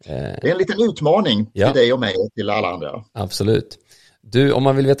 Det är en liten utmaning till dig och mig och till alla andra. Absolut. Du, om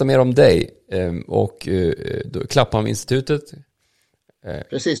man vill veta mer om dig och Klapphamninstitutet.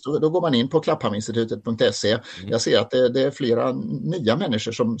 Precis, då går man in på klapphamninstitutet.se. Jag ser att det är flera nya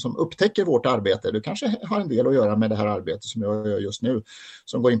människor som upptäcker vårt arbete. Du kanske har en del att göra med det här arbetet som jag gör just nu.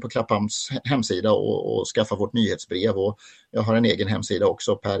 Som går in på Klapphamns hemsida och skaffar vårt nyhetsbrev. Och jag har en egen hemsida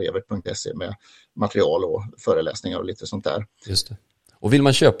också, perewert.se, med material och föreläsningar och lite sånt där. Just det. Och vill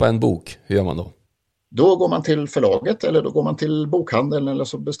man köpa en bok, hur gör man då? Då går man till förlaget eller då går man till bokhandeln eller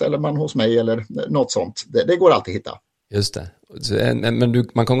så beställer man hos mig eller något sånt. Det går alltid att hitta. Just det. Men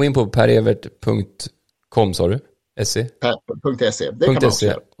man kan gå in på perewert.com, sa du? .se? .se. Det kan man också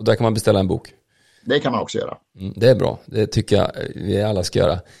göra. Och där kan man beställa en bok. Det kan man också göra. Det är bra. Det tycker jag vi alla ska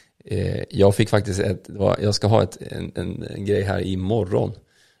göra. Jag fick faktiskt jag ska ha en grej här imorgon.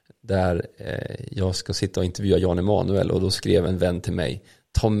 Där jag ska sitta och intervjua Jan Emanuel, och då skrev en vän till mig,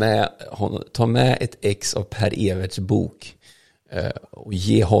 ta med ett ex av Per Ewerts bok och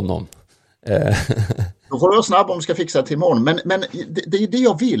ge honom. Då får du vara snabb om du ska fixa det till imorgon. Men det är det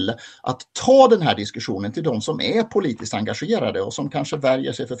jag vill, att ta den här diskussionen till de som är politiskt engagerade och som kanske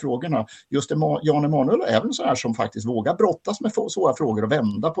värjer sig för frågorna. Just Jan Emanuel är även så här som faktiskt vågar brottas med svåra frågor och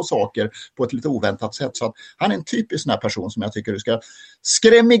vända på saker på ett lite oväntat sätt. Så att han är en typisk sån här person som jag tycker du ska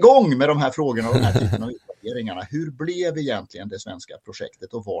skrämma igång med de här frågorna och de här typen av utvärderingarna. Hur blev egentligen det svenska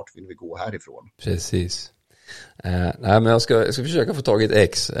projektet och vart vill vi gå härifrån? Precis. Nej, men jag ska försöka få tag i ett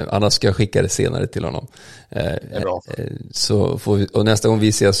ex, annars ska jag skicka det senare till honom. Det är bra. Så och nästa gång vi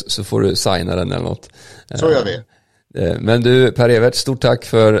ses så får du signa den eller något. Så gör vi. Men du, Per Ewert, stort tack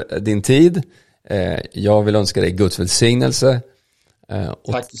för din tid. Jag vill önska dig Guds välsignelse.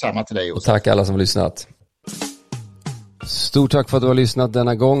 Tack detsamma till dig. Och tack alla som har lyssnat. Stort tack för att du har lyssnat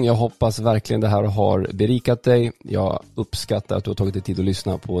denna gång. Jag hoppas verkligen det här har berikat dig. Jag uppskattar att du har tagit dig tid att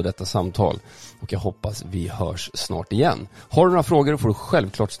lyssna på detta samtal. Och jag hoppas vi hörs snart igen. Har du några frågor får du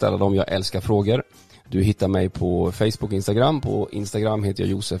självklart ställa dem. Jag älskar frågor. Du hittar mig på Facebook och Instagram. På Instagram heter jag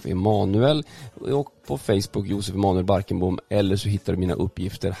Josef Emanuel. Och på Facebook Josef Emanuel Barkenbom. Eller så hittar du mina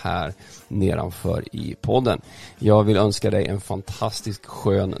uppgifter här nedanför i podden. Jag vill önska dig en fantastisk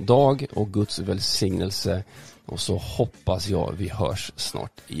skön dag och Guds välsignelse. Och så hoppas jag vi hörs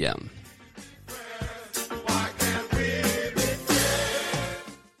snart igen.